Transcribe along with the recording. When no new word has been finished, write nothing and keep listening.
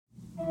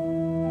In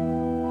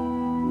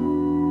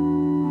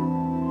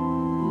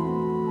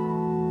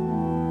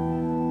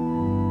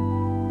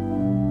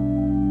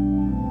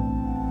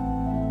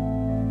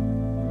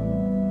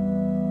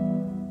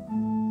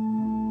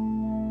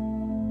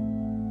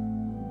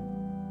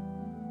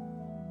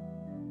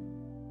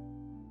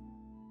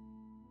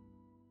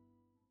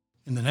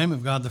the name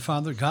of God the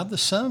Father, God the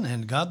Son,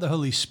 and God the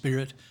Holy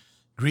Spirit,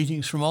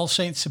 greetings from All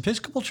Saints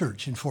Episcopal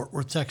Church in Fort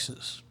Worth,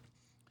 Texas.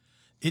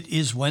 It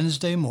is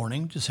Wednesday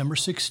morning, December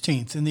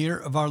 16th, in the year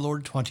of our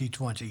Lord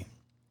 2020.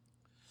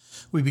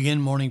 We begin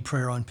morning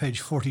prayer on page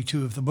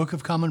 42 of the Book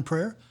of Common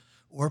Prayer,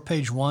 or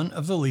page 1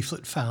 of the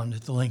leaflet found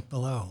at the link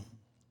below.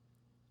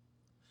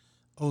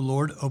 O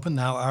Lord, open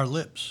thou our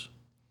lips,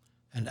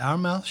 and our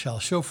mouth shall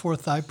show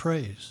forth thy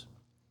praise.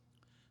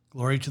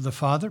 Glory to the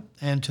Father,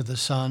 and to the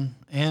Son,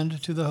 and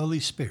to the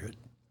Holy Spirit,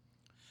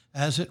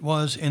 as it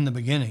was in the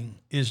beginning,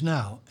 is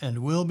now, and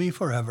will be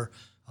forever.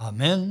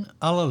 Amen.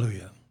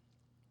 Alleluia.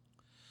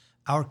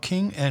 Our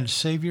King and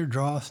Savior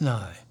draweth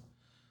nigh.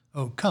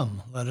 O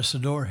come, let us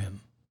adore him.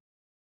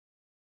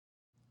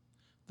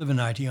 The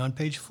Venite on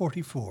page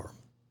 44.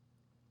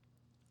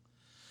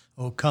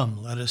 O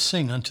come, let us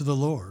sing unto the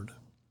Lord.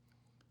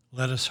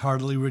 Let us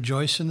heartily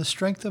rejoice in the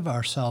strength of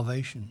our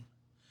salvation.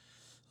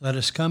 Let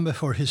us come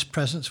before his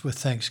presence with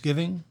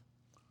thanksgiving,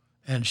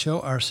 and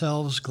show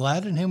ourselves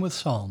glad in him with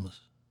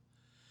psalms.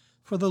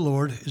 For the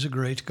Lord is a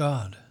great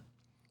God,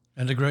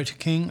 and a great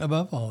King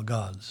above all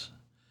gods.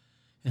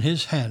 In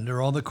his hand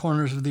are all the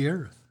corners of the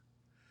earth,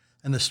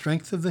 and the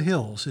strength of the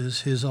hills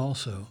is his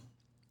also.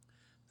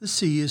 The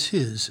sea is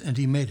his, and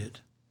he made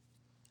it,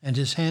 and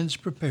his hands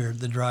prepared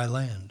the dry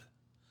land.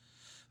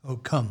 O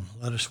come,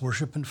 let us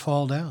worship and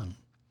fall down,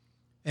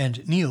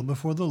 and kneel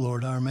before the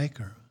Lord our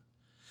Maker.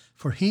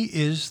 For he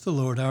is the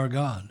Lord our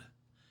God,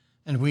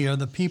 and we are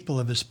the people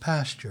of his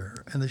pasture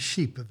and the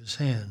sheep of his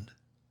hand.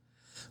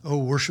 O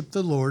worship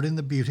the Lord in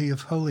the beauty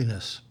of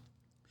holiness.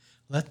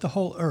 Let the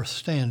whole earth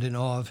stand in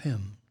awe of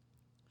him.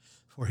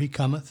 For he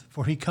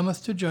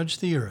cometh to judge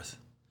the earth,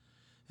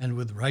 and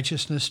with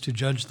righteousness to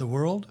judge the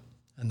world,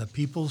 and the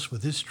peoples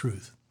with his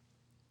truth.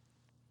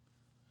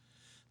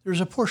 There is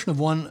a portion of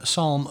one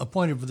psalm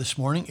appointed for this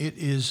morning. It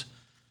is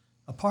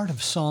a part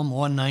of Psalm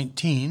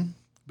 119,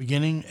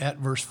 beginning at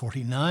verse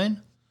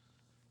 49,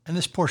 and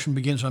this portion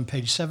begins on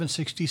page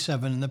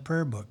 767 in the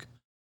prayer book.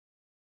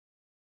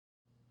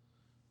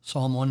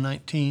 Psalm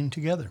 119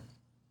 together.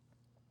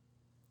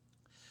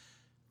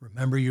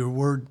 Remember your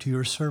word to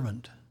your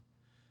servant,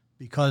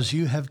 because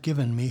you have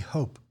given me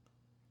hope.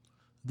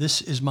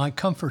 This is my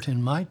comfort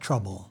in my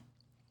trouble,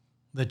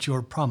 that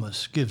your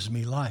promise gives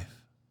me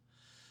life.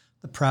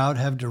 The proud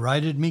have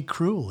derided me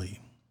cruelly,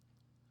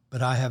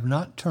 but I have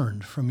not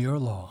turned from your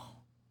law.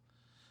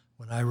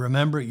 When I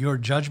remember your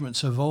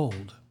judgments of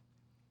old,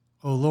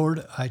 O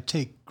Lord, I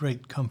take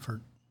great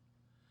comfort.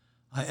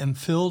 I am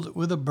filled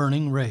with a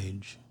burning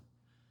rage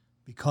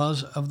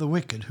because of the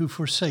wicked who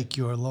forsake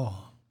your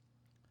law.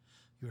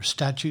 Your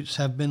statutes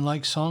have been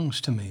like songs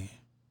to me,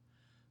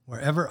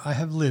 wherever I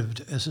have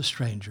lived as a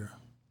stranger.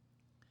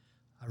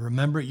 I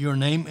remember your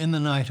name in the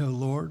night, O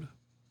Lord,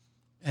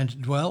 and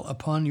dwell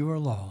upon your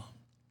law.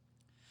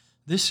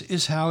 This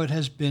is how it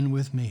has been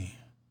with me,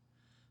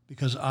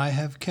 because I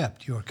have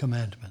kept your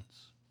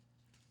commandments.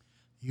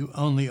 You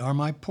only are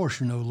my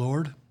portion, O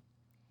Lord.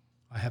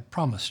 I have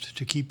promised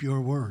to keep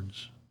your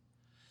words.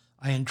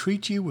 I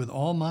entreat you with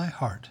all my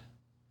heart.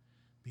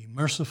 Be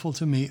merciful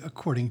to me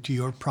according to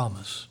your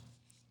promise.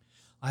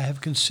 I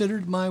have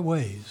considered my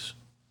ways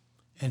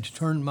and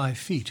turned my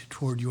feet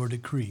toward your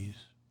decrees.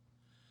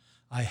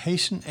 I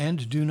hasten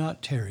and do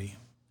not tarry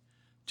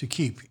to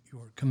keep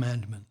your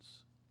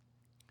commandments.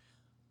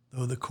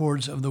 Though the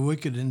cords of the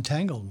wicked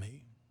entangle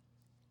me,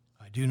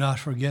 I do not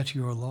forget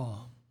your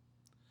law.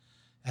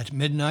 At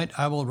midnight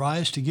I will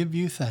rise to give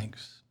you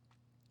thanks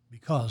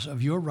because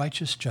of your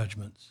righteous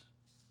judgments.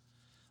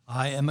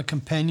 I am a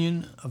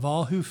companion of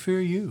all who fear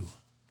you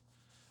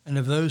and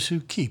of those who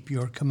keep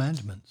your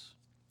commandments.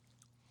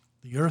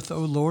 The earth, O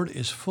Lord,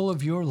 is full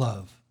of your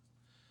love.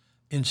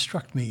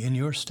 Instruct me in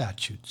your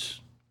statutes.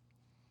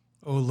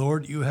 O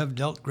Lord, you have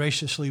dealt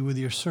graciously with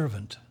your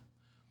servant,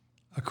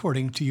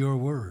 according to your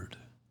word.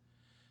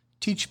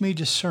 Teach me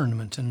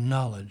discernment and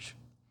knowledge,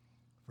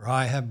 for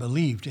I have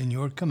believed in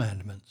your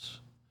commandments.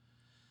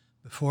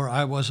 Before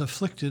I was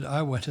afflicted,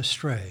 I went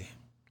astray,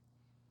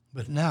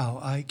 but now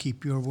I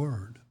keep your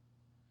word.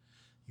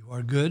 You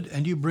are good,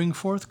 and you bring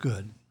forth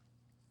good.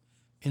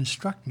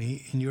 Instruct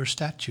me in your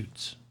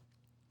statutes.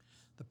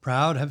 The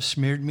proud have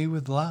smeared me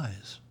with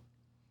lies,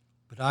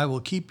 but I will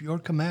keep your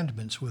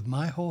commandments with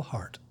my whole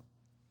heart.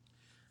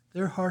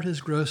 Their heart is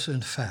gross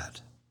and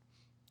fat,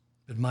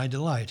 but my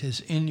delight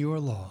is in your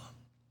law.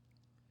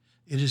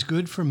 It is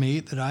good for me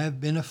that I have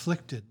been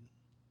afflicted,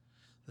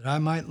 that I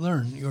might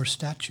learn your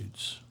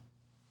statutes.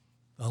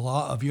 The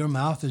law of your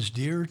mouth is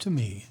dearer to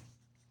me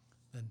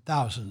than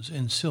thousands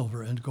in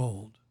silver and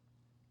gold.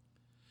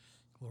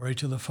 Glory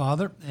to the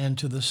Father, and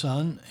to the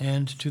Son,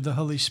 and to the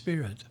Holy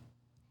Spirit,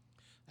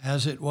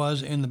 as it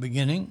was in the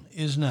beginning,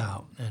 is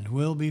now, and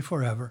will be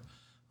forever.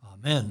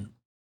 Amen.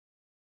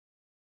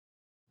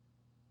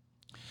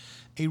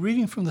 A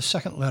reading from the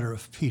second letter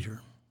of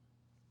Peter.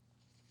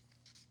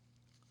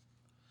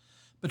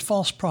 But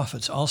false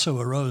prophets also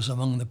arose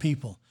among the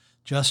people,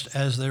 just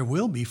as there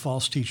will be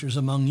false teachers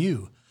among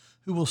you,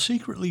 who will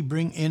secretly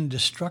bring in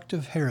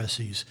destructive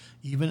heresies,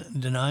 even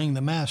denying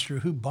the master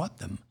who bought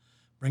them,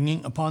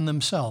 bringing upon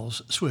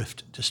themselves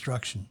swift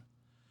destruction.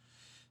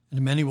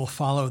 And many will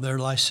follow their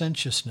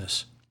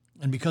licentiousness,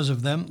 and because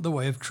of them the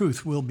way of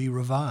truth will be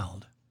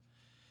reviled.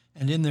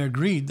 And in their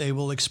greed they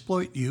will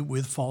exploit you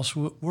with false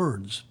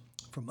words.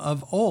 From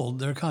of old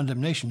their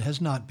condemnation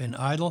has not been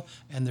idle,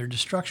 and their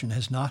destruction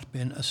has not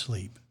been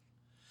asleep.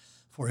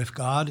 For if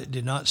God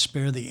did not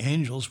spare the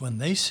angels when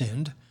they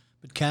sinned,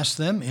 but cast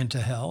them into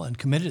hell and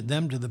committed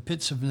them to the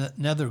pits of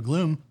nether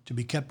gloom to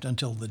be kept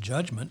until the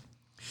judgment,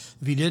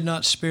 if he did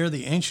not spare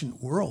the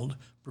ancient world,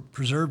 but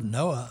preserved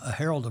Noah, a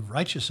herald of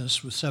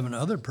righteousness, with 7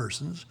 other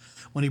persons,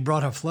 when he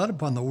brought a flood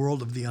upon the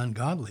world of the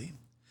ungodly,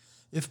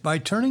 if by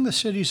turning the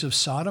cities of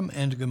Sodom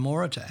and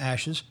Gomorrah to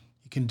ashes,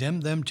 he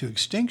condemned them to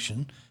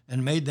extinction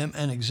and made them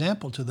an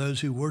example to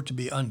those who were to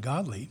be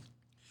ungodly,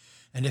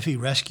 and if he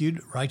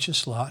rescued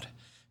righteous Lot,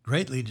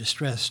 greatly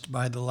distressed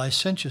by the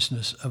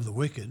licentiousness of the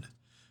wicked,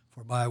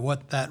 for by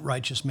what that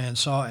righteous man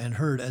saw and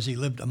heard as he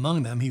lived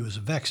among them, he was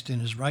vexed in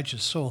his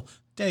righteous soul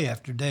day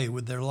after day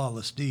with their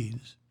lawless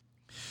deeds.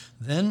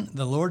 Then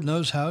the Lord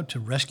knows how to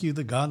rescue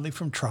the godly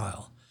from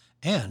trial,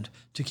 and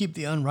to keep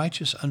the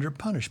unrighteous under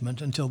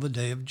punishment until the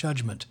day of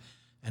judgment,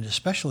 and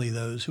especially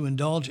those who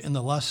indulge in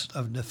the lust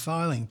of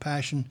defiling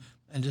passion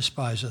and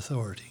despise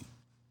authority.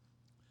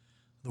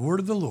 The word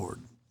of the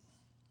Lord.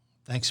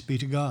 Thanks be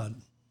to God.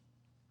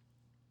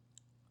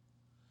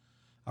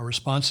 Our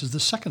response is the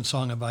second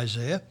song of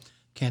Isaiah,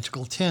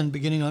 Canticle 10,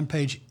 beginning on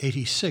page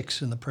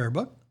 86 in the prayer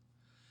book.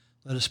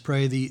 Let us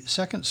pray the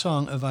second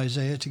song of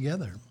Isaiah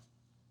together.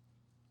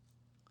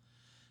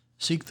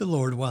 Seek the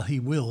Lord while he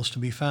wills to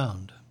be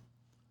found.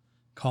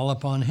 Call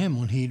upon him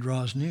when he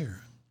draws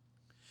near.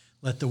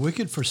 Let the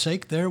wicked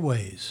forsake their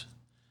ways,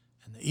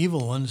 and the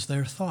evil ones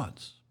their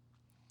thoughts.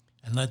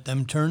 And let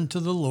them turn to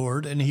the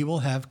Lord, and he will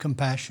have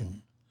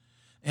compassion,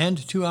 and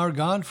to our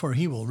God, for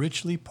he will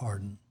richly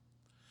pardon.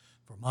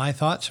 For my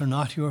thoughts are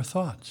not your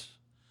thoughts,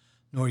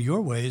 nor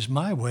your ways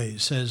my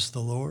ways, says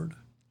the Lord.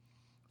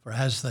 For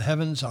as the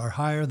heavens are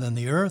higher than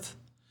the earth,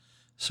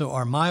 so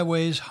are my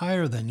ways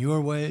higher than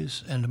your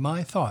ways, and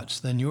my thoughts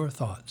than your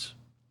thoughts.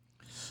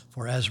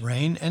 For as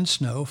rain and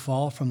snow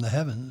fall from the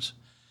heavens,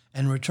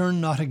 and return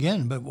not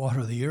again, but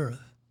water the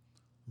earth,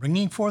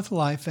 bringing forth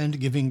life and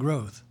giving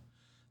growth,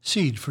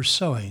 seed for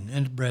sowing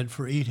and bread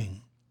for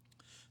eating,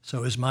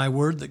 so is my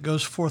word that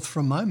goes forth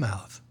from my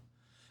mouth.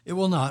 It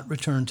will not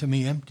return to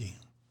me empty,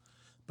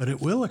 but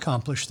it will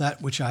accomplish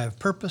that which I have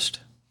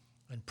purposed,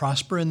 and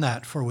prosper in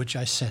that for which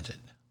I sent it.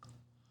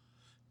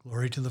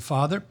 Glory to the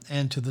Father,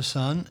 and to the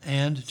Son,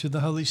 and to the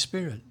Holy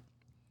Spirit,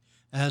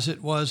 as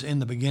it was in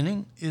the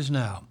beginning, is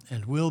now,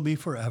 and will be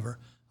forever.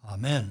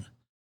 Amen.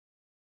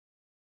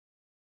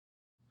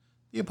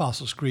 The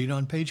Apostles' Creed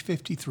on page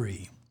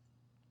 53.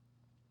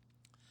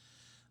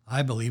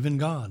 I believe in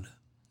God,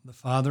 the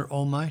Father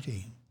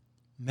Almighty,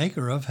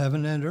 maker of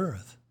heaven and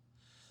earth,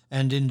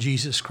 and in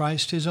Jesus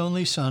Christ, his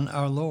only Son,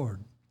 our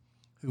Lord,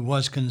 who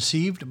was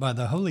conceived by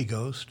the Holy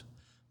Ghost,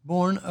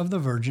 born of the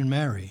Virgin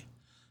Mary,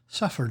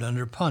 suffered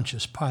under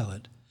Pontius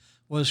Pilate,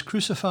 was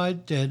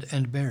crucified, dead,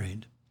 and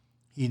buried.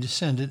 He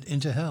descended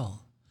into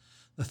hell.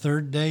 The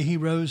third day he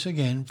rose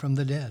again from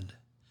the dead.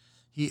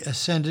 He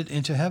ascended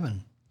into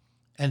heaven,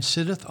 and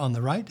sitteth on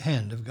the right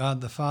hand of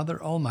God the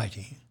Father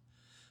Almighty.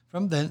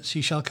 From thence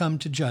he shall come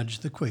to judge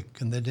the quick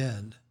and the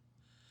dead.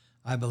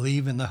 I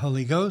believe in the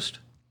Holy Ghost,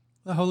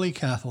 the Holy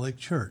Catholic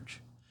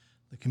Church,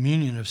 the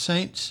communion of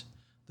saints,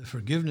 the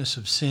forgiveness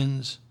of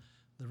sins,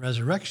 the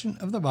resurrection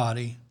of the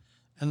body,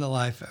 and the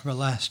life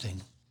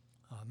everlasting.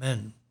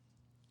 Amen.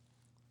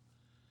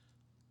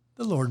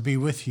 The Lord be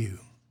with you.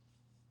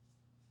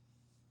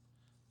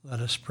 Let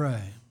us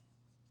pray.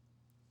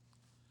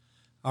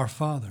 Our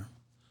Father,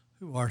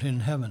 who art in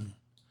heaven,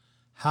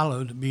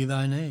 hallowed be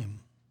thy name.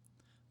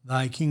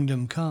 Thy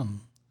kingdom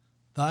come,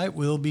 thy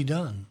will be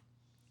done,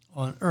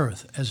 on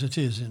earth as it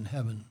is in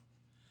heaven.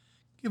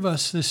 Give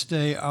us this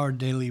day our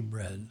daily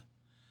bread,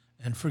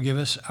 and forgive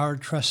us our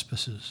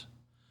trespasses,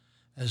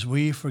 as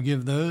we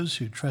forgive those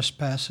who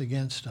trespass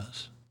against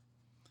us.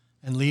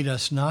 And lead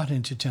us not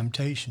into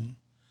temptation,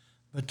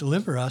 but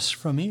deliver us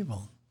from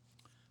evil.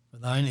 For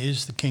thine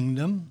is the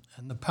kingdom,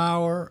 and the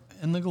power,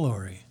 and the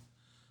glory,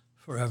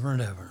 forever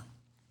and ever.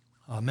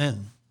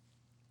 Amen.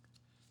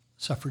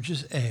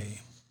 Suffrages A.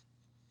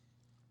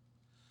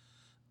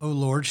 O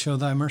Lord, show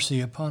thy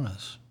mercy upon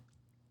us,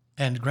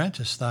 and grant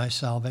us thy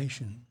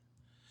salvation.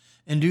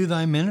 Endue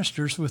thy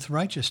ministers with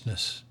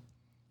righteousness,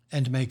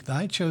 and make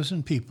thy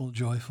chosen people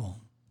joyful.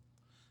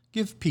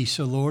 Give peace,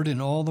 O Lord, in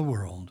all the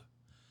world,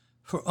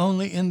 for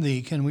only in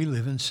thee can we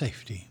live in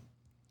safety.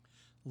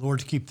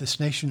 Lord, keep this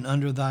nation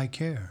under thy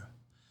care,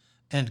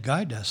 and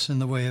guide us in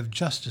the way of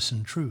justice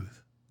and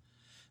truth.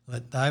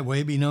 Let thy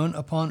way be known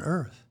upon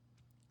earth,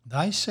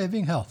 thy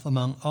saving health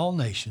among all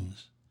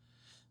nations.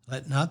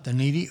 Let not the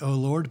needy, O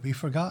Lord, be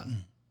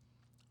forgotten,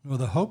 nor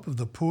the hope of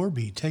the poor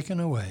be taken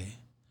away.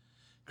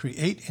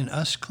 Create in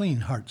us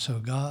clean hearts, O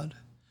God,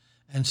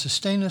 and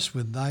sustain us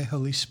with thy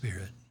Holy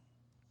Spirit.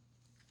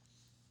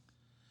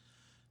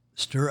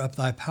 Stir up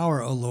thy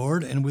power, O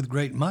Lord, and with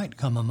great might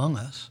come among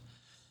us.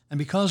 And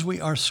because we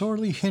are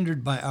sorely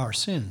hindered by our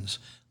sins,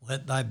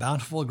 let thy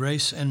bountiful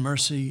grace and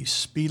mercy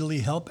speedily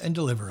help and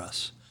deliver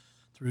us.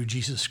 Through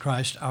Jesus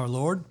Christ our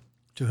Lord,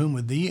 to whom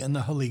with thee and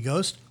the Holy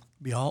Ghost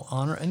be all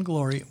honor and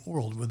glory,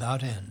 world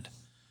without end.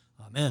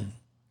 Amen.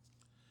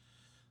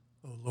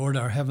 O Lord,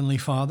 our heavenly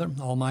Father,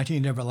 almighty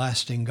and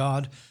everlasting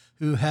God,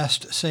 who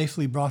hast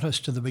safely brought us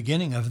to the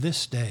beginning of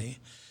this day,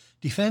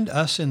 defend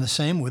us in the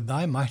same with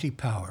thy mighty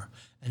power,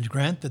 and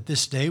grant that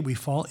this day we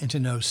fall into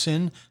no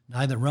sin,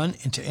 neither run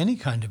into any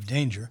kind of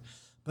danger,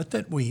 but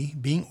that we,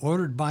 being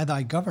ordered by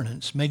thy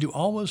governance, may do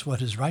always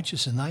what is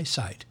righteous in thy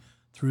sight,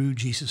 through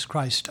Jesus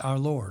Christ our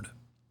Lord.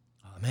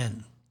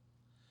 Amen.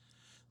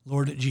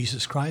 Lord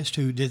Jesus Christ,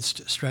 who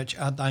didst stretch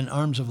out thine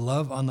arms of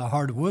love on the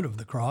hard wood of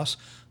the cross,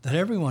 that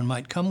everyone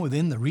might come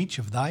within the reach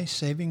of thy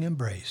saving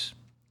embrace,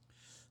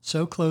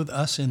 so clothe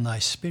us in thy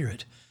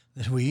Spirit,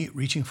 that we,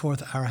 reaching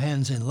forth our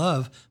hands in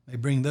love, may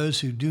bring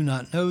those who do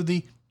not know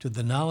thee to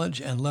the knowledge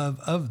and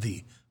love of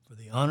thee, for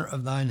the honor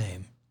of thy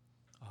name.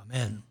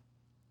 Amen.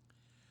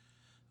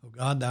 O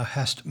God, thou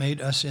hast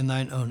made us in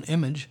thine own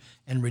image,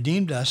 and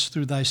redeemed us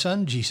through thy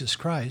Son, Jesus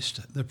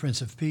Christ, the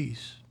Prince of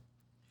Peace.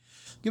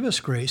 Give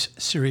us grace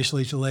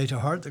seriously to lay to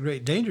heart the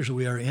great dangers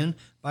we are in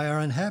by our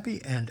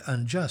unhappy and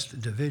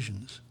unjust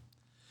divisions.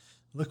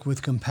 Look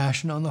with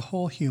compassion on the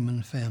whole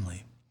human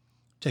family.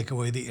 Take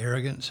away the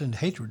arrogance and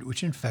hatred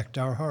which infect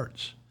our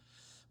hearts.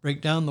 Break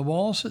down the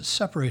walls that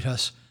separate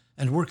us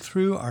and work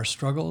through our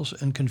struggles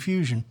and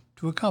confusion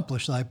to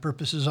accomplish thy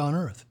purposes on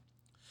earth,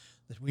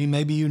 that we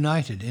may be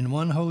united in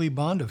one holy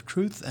bond of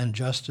truth and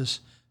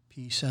justice,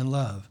 peace and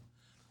love,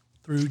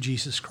 through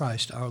Jesus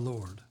Christ our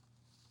Lord.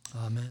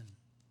 Amen.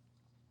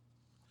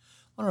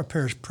 On our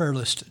prayer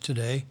list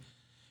today,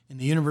 in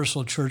the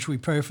Universal Church, we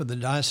pray for the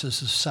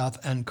Diocese of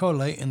South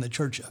Ankole in the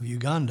Church of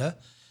Uganda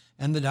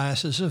and the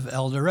Diocese of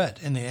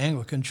Eldoret in the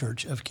Anglican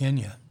Church of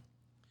Kenya.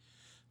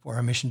 For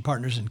our mission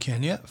partners in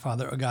Kenya,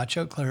 Father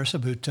Agacho, Clarissa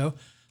Buto,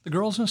 the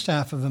girls and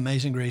staff of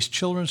Amazing Grace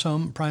Children's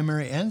Home,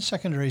 primary and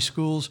secondary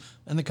schools,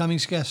 and the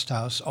Cummings Guest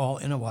House, all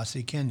in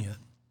Awasi, Kenya.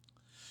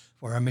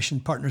 For our mission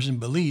partners in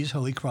Belize,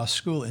 Holy Cross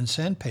School in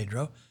San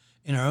Pedro,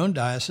 in our own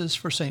diocese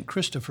for St.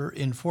 Christopher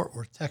in Fort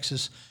Worth,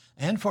 Texas,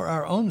 and for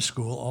our own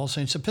school, All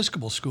Saints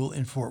Episcopal School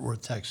in Fort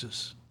Worth,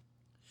 Texas.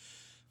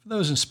 For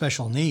those in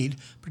special need,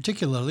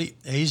 particularly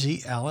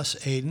AZ, Alice,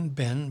 Aiden,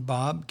 Ben,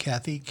 Bob,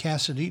 Kathy,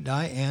 Cassidy,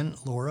 Diane,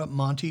 Laura,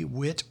 Monty,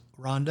 Whit,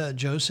 Rhonda,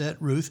 Josette,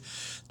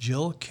 Ruth,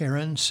 Jill,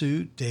 Karen,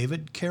 Sue,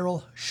 David,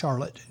 Carol,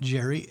 Charlotte,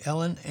 Jerry,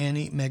 Ellen,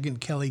 Annie, Megan,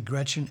 Kelly,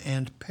 Gretchen,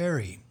 and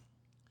Perry.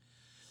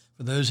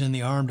 For those in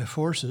the armed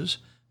forces,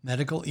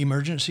 medical,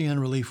 emergency, and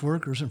relief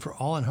workers, and for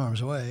all in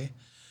harm's way,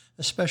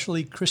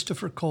 especially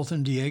Christopher,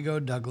 Colton, Diego,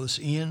 Douglas,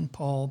 Ian,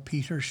 Paul,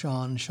 Peter,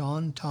 Sean,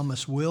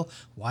 Thomas, Will,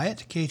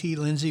 Wyatt, Katie,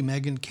 Lindsay,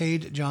 Megan,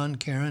 Cade, John,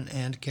 Karen,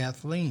 and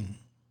Kathleen.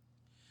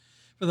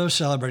 For those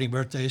celebrating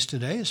birthdays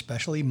today,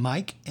 especially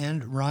Mike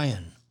and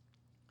Ryan.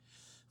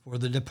 For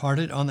the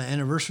departed on the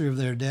anniversary of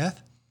their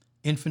death,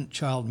 infant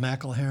child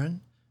McElheron,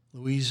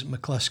 Louise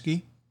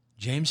McCluskey,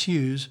 James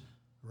Hughes,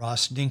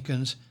 Ross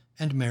Dinkins,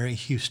 and Mary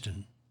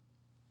Houston.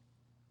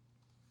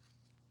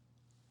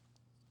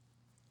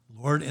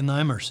 Lord, in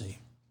thy mercy,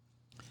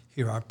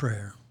 hear our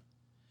prayer.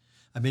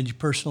 I bid you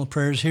personal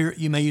prayers here.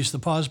 You may use the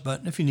pause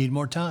button if you need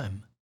more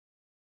time.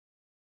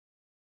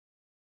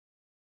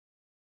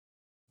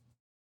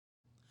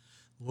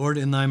 Lord,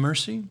 in thy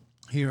mercy,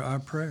 hear our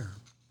prayer.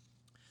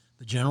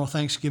 The General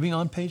Thanksgiving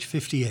on page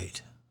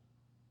 58.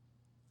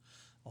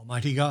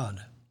 Almighty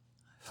God,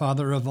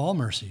 Father of all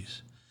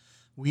mercies,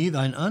 we,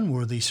 thine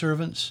unworthy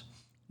servants,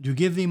 do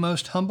give thee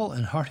most humble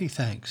and hearty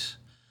thanks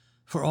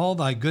for all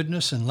thy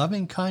goodness and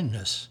loving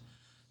kindness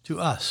to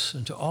us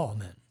and to all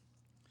men.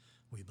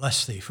 We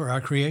bless thee for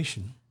our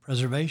creation,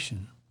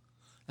 preservation,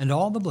 and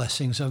all the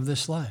blessings of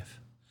this life,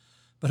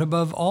 but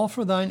above all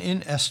for thine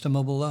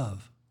inestimable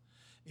love,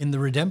 in the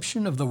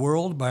redemption of the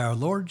world by our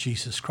Lord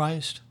Jesus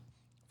Christ,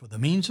 for the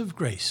means of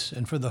grace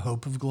and for the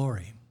hope of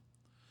glory.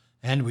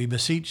 And we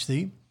beseech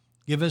thee,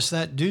 give us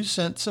that due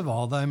sense of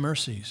all thy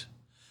mercies,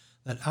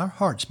 that our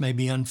hearts may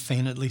be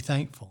unfeignedly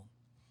thankful,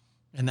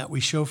 and that we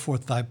show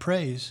forth thy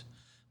praise,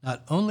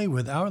 not only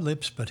with our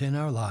lips but in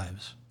our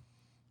lives,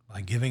 by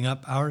giving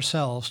up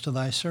ourselves to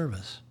thy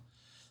service,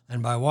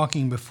 and by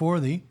walking before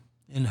thee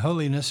in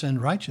holiness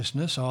and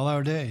righteousness all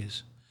our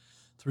days,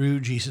 through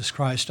Jesus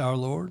Christ our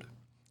Lord,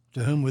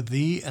 to whom with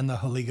thee and the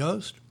Holy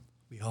Ghost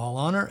be all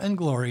honor and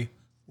glory,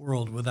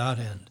 world without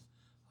end.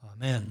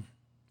 Amen.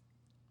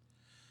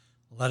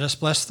 Let us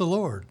bless the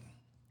Lord.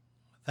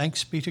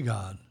 Thanks be to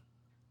God.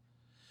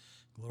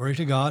 Glory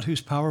to God,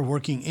 whose power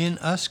working in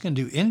us can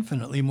do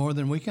infinitely more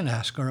than we can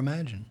ask or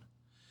imagine.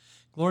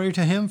 Glory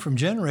to him from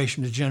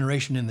generation to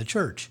generation in the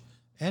church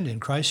and in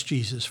Christ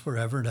Jesus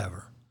forever and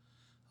ever.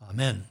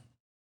 Amen.